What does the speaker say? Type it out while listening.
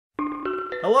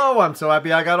Hello, I'm so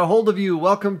happy I got a hold of you.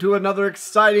 Welcome to another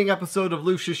exciting episode of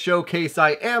Lucius Showcase.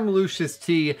 I am Lucius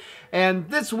T, and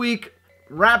this week,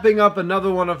 wrapping up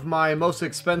another one of my most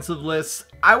expensive lists,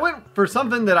 I went for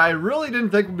something that I really didn't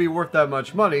think would be worth that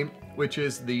much money, which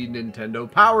is the Nintendo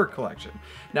Power Collection.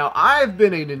 Now, I've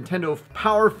been a Nintendo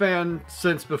Power fan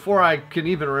since before I can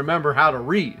even remember how to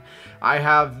read. I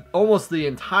have almost the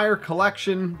entire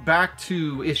collection back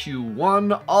to issue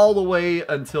 1 all the way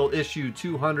until issue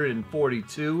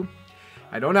 242.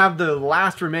 I don't have the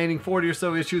last remaining 40 or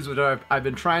so issues, which I've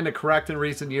been trying to correct in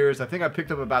recent years. I think I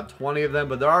picked up about 20 of them,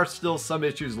 but there are still some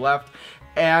issues left.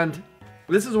 And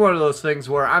this is one of those things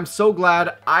where I'm so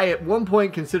glad I at one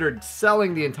point considered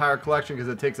selling the entire collection because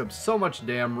it takes up so much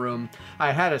damn room.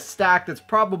 I had a stack that's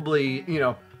probably, you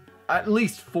know, at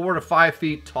least 4 to 5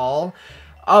 feet tall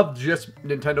of just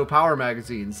Nintendo Power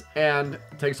magazines, and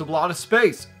it takes up a lot of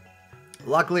space.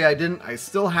 Luckily I didn't. I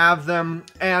still have them,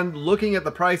 and looking at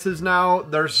the prices now,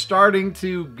 they're starting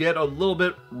to get a little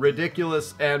bit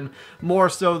ridiculous, and more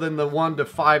so than the $1 to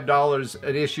 $5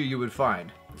 an issue you would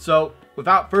find. So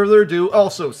without further ado,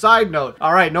 also, side note,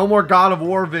 alright, no more God of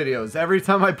War videos. Every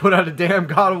time I put out a damn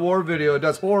God of War video, it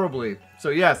does horribly. So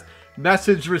yes,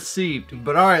 message received.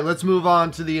 But alright, let's move on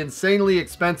to the insanely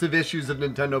expensive issues of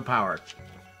Nintendo Power.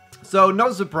 So,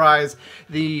 no surprise,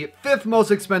 the 5th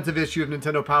most expensive issue of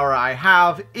Nintendo Power I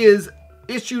have is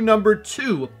issue number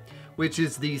 2, which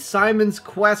is the Simon's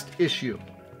Quest issue.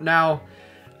 Now,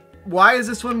 why is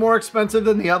this one more expensive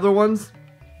than the other ones?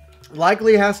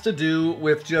 Likely has to do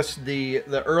with just the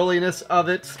earliness of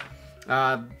it.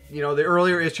 You know, the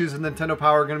earlier issues of Nintendo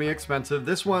Power are going to be expensive.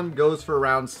 This one goes for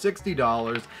around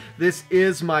 $60. This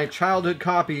is my childhood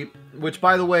copy, which,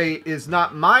 by the way, is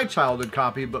not my childhood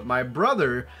copy, but my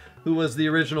brother, who was the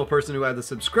original person who had the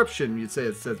subscription. You'd say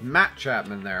it says Matt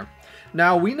Chapman there.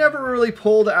 Now, we never really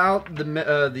pulled out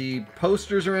the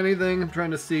posters or anything. I'm trying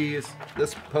to see.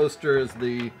 This poster is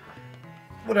the...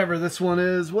 whatever this one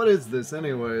is. What is this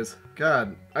anyways?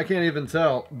 God, I can't even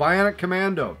tell. Bionic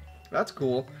Commando. That's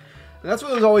cool. And that's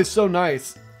what was always so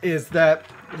nice, is that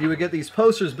you would get these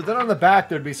posters, but then on the back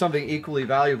there'd be something equally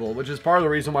valuable, which is part of the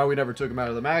reason why we never took them out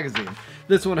of the magazine.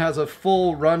 This one has a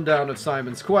full rundown of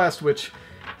Simon's Quest, which,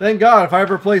 thank God, if I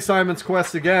ever play Simon's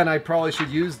Quest again, I probably should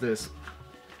use this.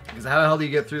 Because how the hell do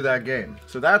you get through that game?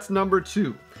 So that's number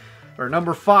 2. Or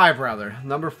number 5, rather.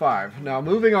 Number 5. Now,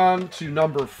 moving on to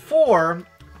number 4.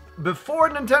 Before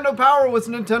Nintendo Power was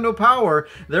Nintendo Power,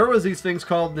 there was these things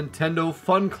called Nintendo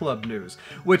Fun Club News,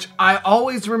 which I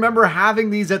always remember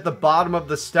having these at the bottom of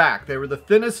the stack. They were the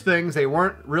thinnest things, they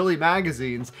weren't really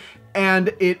magazines,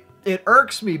 and it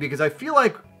irks me because I feel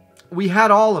like we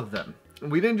had all of them.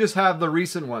 We didn't just have the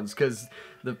recent ones, because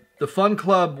the Fun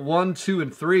Club 1, 2,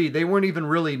 and 3, they weren't even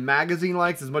really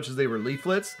magazine-like as much as they were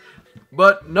leaflets.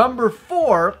 But number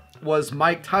 4 was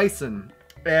Mike Tyson,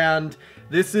 and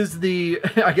this is the,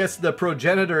 I guess, the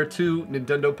progenitor to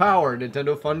Nintendo Power,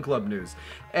 Nintendo Fun Club News.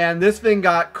 And this thing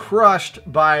got crushed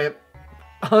by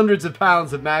hundreds of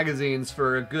pounds of magazines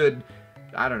for a good,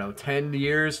 I don't know, 10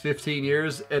 years, 15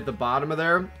 years at the bottom of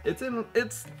there.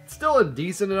 It's still in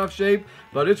decent enough shape,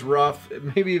 but it's rough. It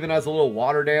maybe even has a little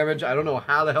water damage. I don't know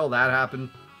how the hell that happened.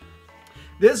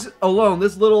 This alone,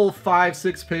 this little 5,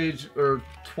 6 page or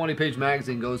 20 page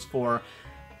magazine goes for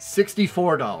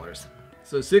 $64.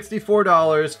 So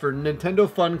 $64 for Nintendo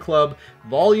Fun Club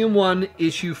Volume 1,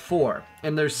 Issue 4.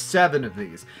 And there's 7 of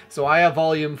these. So I have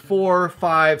Volume 4,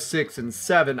 5, 6, and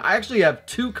 7. I actually have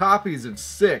 2 copies of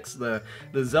 6, the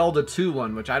Zelda 2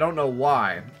 one, which I don't know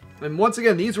why. And once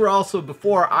again, these were also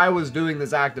before I was doing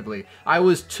this actively. I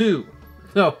was 2.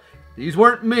 So these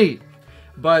weren't me.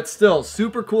 But still,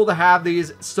 super cool to have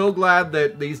these. So glad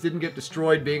that these didn't get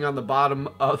destroyed being on the bottom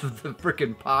of the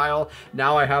freaking pile.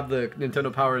 Now I have the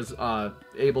Nintendo Powers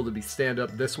able to be stand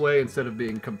up this way instead of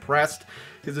being compressed.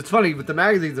 Because it's funny, with the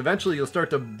magazines, eventually you'll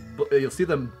see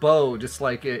them bow just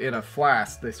like in a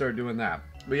flask. They start doing that.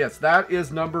 But yes, that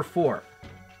is number 4.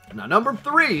 Now number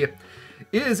 3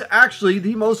 is actually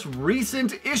the most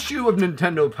recent issue of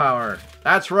Nintendo Power.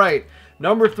 That's right.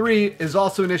 Number 3 is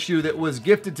also an issue that was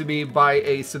gifted to me by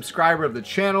a subscriber of the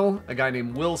channel, a guy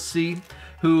named Will C,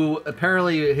 who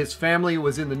apparently his family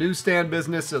was in the newsstand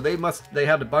business, so they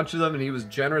had a bunch of them, and he was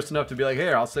generous enough to be like,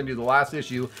 here, I'll send you the last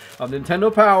issue of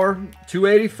Nintendo Power,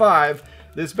 $285.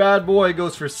 This bad boy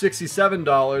goes for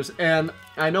 $67, and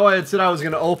I know I had said I was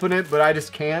going to open it, but I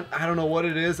just can't. I don't know what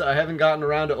it is. I haven't gotten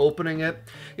around to opening it.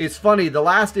 It's funny, the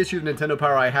last issue of Nintendo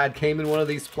Power I had came in one of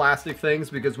these plastic things,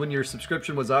 because when your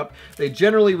subscription was up, they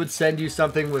generally would send you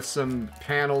something with some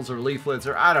panels or leaflets,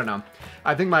 or I don't know.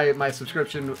 I think my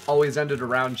subscription always ended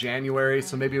around January,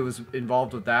 so maybe it was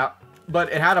involved with that.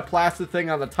 but it had a plastic thing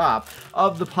on the top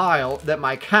of the pile that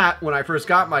my cat, when I first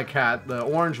got my cat, the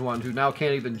orange one, who now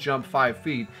can't even jump 5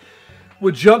 feet,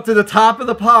 would jump to the top of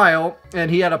the pile, and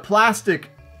he had a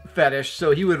plastic fetish,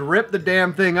 so he would rip the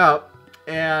damn thing up,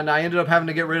 and I ended up having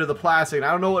to get rid of the plastic. And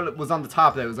I don't know what was on the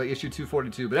top of that. It was like issue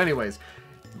 242, but anyways,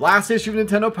 last issue of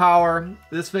Nintendo Power.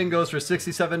 This thing goes for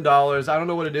 $67. I don't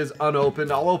know what it is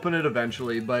unopened. I'll open it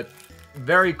eventually, but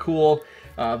very cool.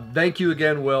 Thank you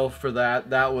again, Will, for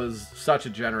that. That was such a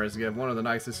generous gift. One of the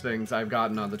nicest things I've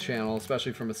gotten on the channel,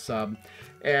 especially from a sub.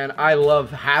 And I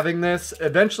love having this.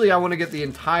 Eventually, I want to get the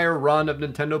entire run of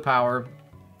Nintendo Power,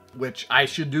 which I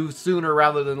should do sooner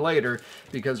rather than later,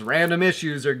 because random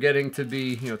issues are getting to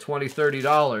be, you know, $20,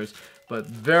 $30. But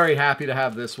very happy to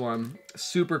have this one.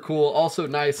 Super cool. Also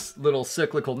nice little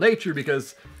cyclical nature,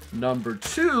 because number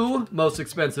 2 most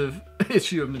expensive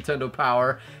issue of Nintendo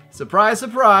Power, surprise,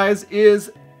 surprise,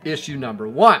 is issue number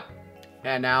 1.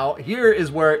 And now here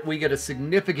is where we get a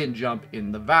significant jump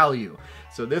in the value.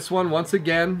 So this one, once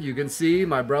again, you can see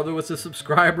my brother was a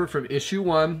subscriber from issue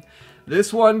 1.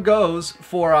 This one goes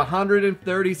for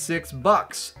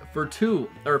 $136 for two,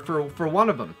 or for one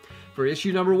of them, for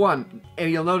issue number 1.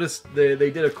 And you'll notice they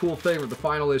did a cool thing with the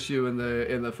final issue and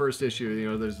the first issue. You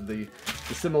know, there's the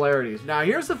similarities. Now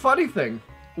here's the funny thing: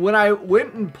 when I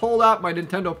went and pulled out my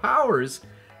Nintendo Powers,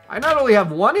 I not only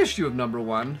have 1 issue of number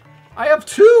 1, I have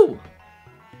 2.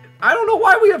 I don't know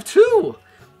why we have 2.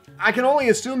 I can only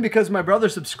assume because my brother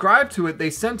subscribed to it, they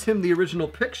sent him the original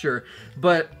picture,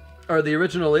 or the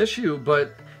original issue,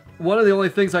 but one of the only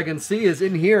things I can see is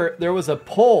in here, there was a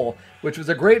poll, which was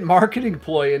a great marketing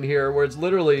ploy in here, where it's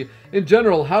literally, in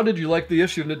general, how did you like the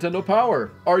issue of Nintendo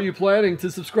Power? Are you planning to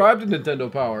subscribe to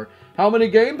Nintendo Power? How many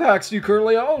game packs do you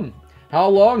currently own? How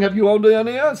long have you owned the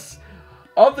NES?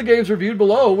 Of the games reviewed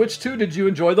below, which 2 did you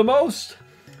enjoy the most?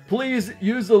 Please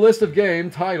use the list of game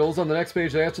titles on the next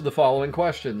page to answer the following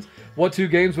questions. What 2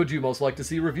 games would you most like to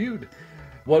see reviewed?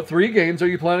 What 3 games are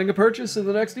you planning to purchase in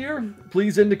the next year?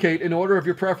 Please indicate, in order of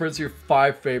your preference, your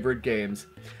 5 favorite games.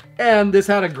 And this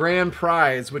had a grand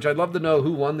prize, which I'd love to know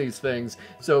who won these things.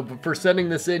 So for sending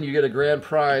this in, you get a grand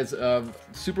prize of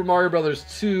Super Mario Bros.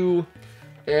 2,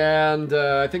 and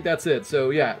I think that's it. So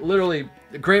yeah, literally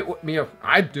great. You know,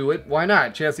 I'd do it. Why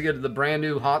not? Chance to get the brand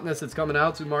new hotness that's coming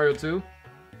out, Super Mario 2.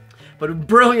 But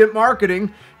brilliant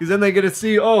marketing, because then they get to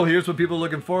see, oh, here's what people are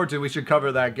looking forward to. We should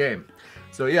cover that game.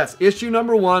 So yes, issue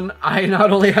number 1. I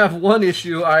not only have 1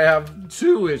 issue, I have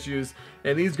 2 issues,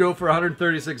 and these go for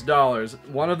 $136.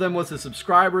 One of them was the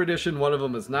subscriber edition, one of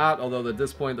them is not, although at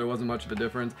this point there wasn't much of a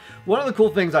difference. One of the cool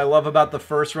things I love about the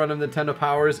first run of Nintendo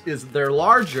Powers is they're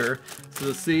larger. So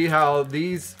to see how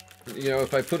these, you know,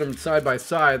 if I put them side by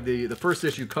side, the first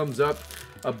issue comes up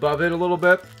above it a little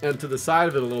bit and to the side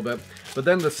of it a little bit. But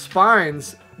then the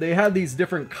spines, they had these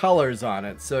different colors on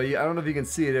it. So I don't know if you can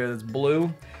see it there, that's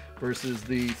blue versus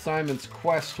the Simon's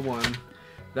Quest one.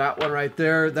 That one right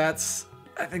there,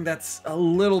 I think that's a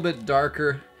little bit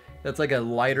darker. That's like a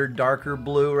lighter, darker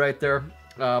blue right there.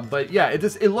 But yeah,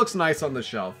 it looks nice on the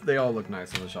shelf. They all look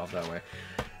nice on the shelf that way.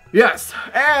 Yes,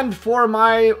 and for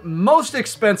my most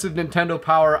expensive Nintendo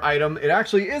Power item, it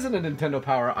actually isn't a Nintendo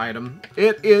Power item.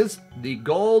 It is the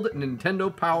gold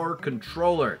Nintendo Power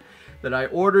controller that I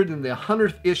ordered in the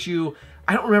 100th issue.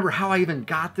 I don't remember how I even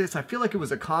got this. I feel like it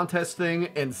was a contest thing,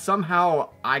 and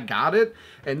somehow I got it,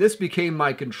 and this became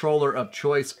my controller of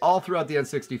choice all throughout the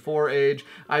N64 age.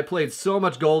 I played so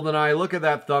much GoldenEye. Look at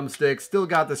that thumbstick. Still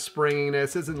got the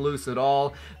springiness. Isn't loose at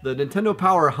all. The Nintendo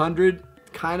Power 100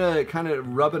 kind of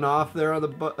rubbing off there on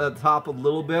the top a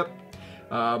little bit,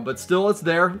 but still it's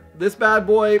there. This bad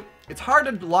boy, it's hard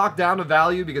to lock down a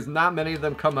value because not many of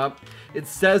them come up. It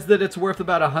says that it's worth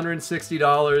about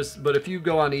 $160, but if you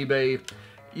go on eBay,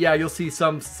 yeah, you'll see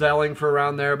some selling for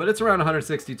around there, but it's around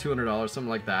 $160, $200, something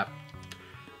like that.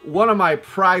 One of my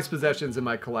prized possessions in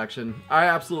my collection. I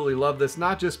absolutely love this,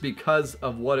 not just because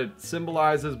of what it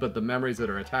symbolizes, but the memories that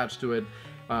are attached to it.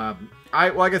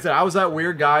 Like I said, I was that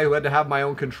weird guy who had to have my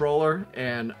own controller,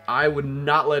 and I would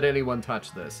not let anyone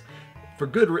touch this. For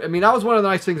good, I mean, that was one of the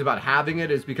nice things about having it,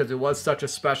 is because it was such a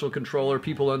special controller,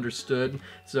 people understood.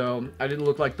 So I didn't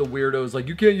look like the weirdos, like,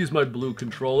 you can't use my blue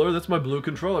controller, that's my blue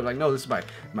controller. Like, no, this is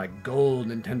my gold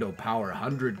Nintendo Power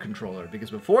 100 controller,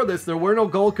 because before this, there were no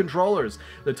gold controllers.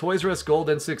 The Toys R Us Gold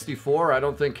N64, I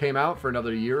don't think came out for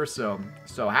another year or so.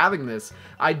 So having this,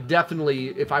 I definitely,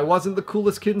 if I wasn't the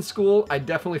coolest kid in school, I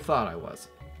definitely thought I was.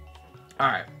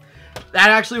 Alright, that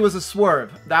actually was a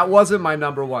swerve. That wasn't my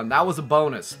number 1, that was a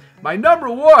bonus. My number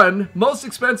 1 most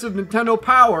expensive Nintendo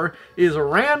Power is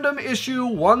Random Issue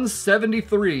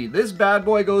 173. This bad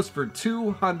boy goes for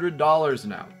 $200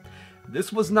 now.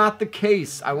 This was not the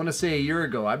case, I want to say a year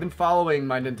ago. I've been following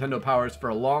my Nintendo Powers for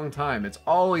a long time. It's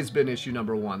always been issue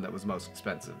number 1 that was most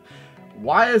expensive.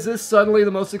 Why is this suddenly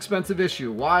the most expensive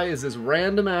issue? Why is this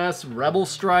random ass Rebel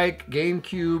Strike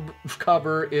GameCube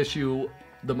cover issue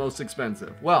the most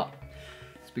expensive? Well,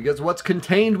 it's because what's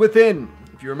contained within.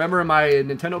 If you remember in my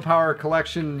Nintendo Power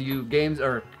collection, games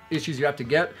or issues you have to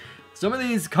get, some of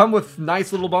these come with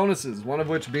nice little bonuses, one of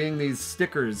which being these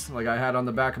stickers like I had on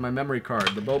the back of my memory card,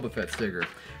 the Boba Fett sticker.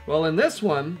 Well, in this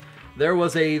one, there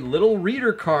was a little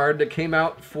reader card that came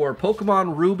out for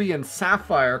Pokemon Ruby and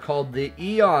Sapphire called the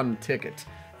Eon Ticket,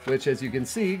 which, as you can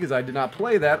see, because I did not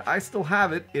play that, I still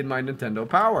have it in my Nintendo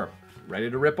Power, ready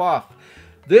to rip off.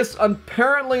 This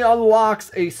apparently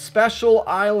unlocks a special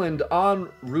island on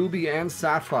Ruby and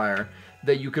Sapphire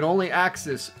that you can only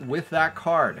access with that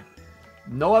card.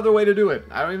 No other way to do it.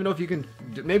 I don't even know if you can,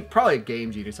 maybe probably a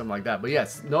Game Genie or something like that. But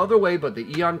yes, no other way but the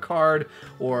Eon card,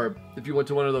 or if you went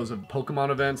to one of those Pokemon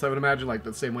events, I would imagine, like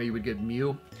the same way you would get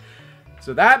Mew.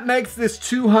 So that makes this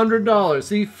 $200.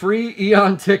 See, free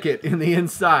Eon ticket in the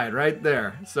inside right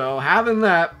there. So having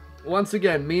that, once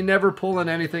again, me never pulling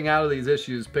anything out of these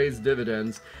issues pays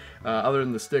dividends, other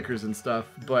than the stickers and stuff.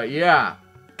 But yeah,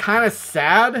 kind of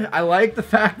sad. I like the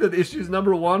fact that issues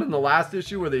number 1 and the last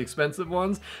issue were the expensive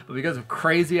ones, but because of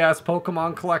crazy ass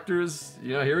Pokemon collectors,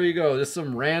 you know, here you go, just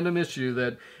some random issue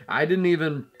that I didn't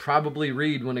even probably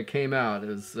read when it came out.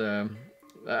 Is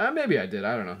maybe I did,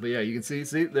 I don't know, but yeah, you can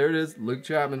see there it is, Luke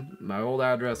Chapman, my old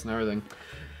address and everything.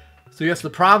 So yes, the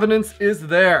provenance is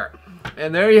there.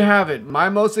 And there you have it, my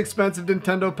most expensive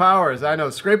Nintendo Powers. I know,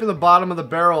 scraping the bottom of the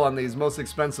barrel on these most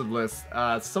expensive lists.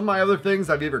 Some of my other things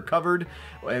I've either covered,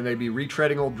 and they'd be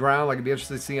retreading old ground. Like, I'd be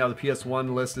interested to see how the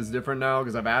PS1 list is different now,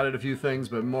 because I've added a few things,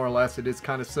 but more or less it is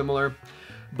kind of similar.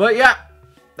 But yeah,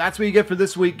 that's what you get for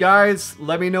this week, guys.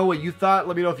 Let me know what you thought.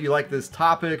 Let me know if you like this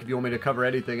topic, if you want me to cover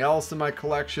anything else in my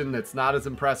collection that's not as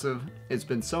impressive. It's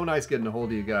been so nice getting a hold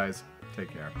of you guys.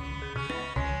 Take care.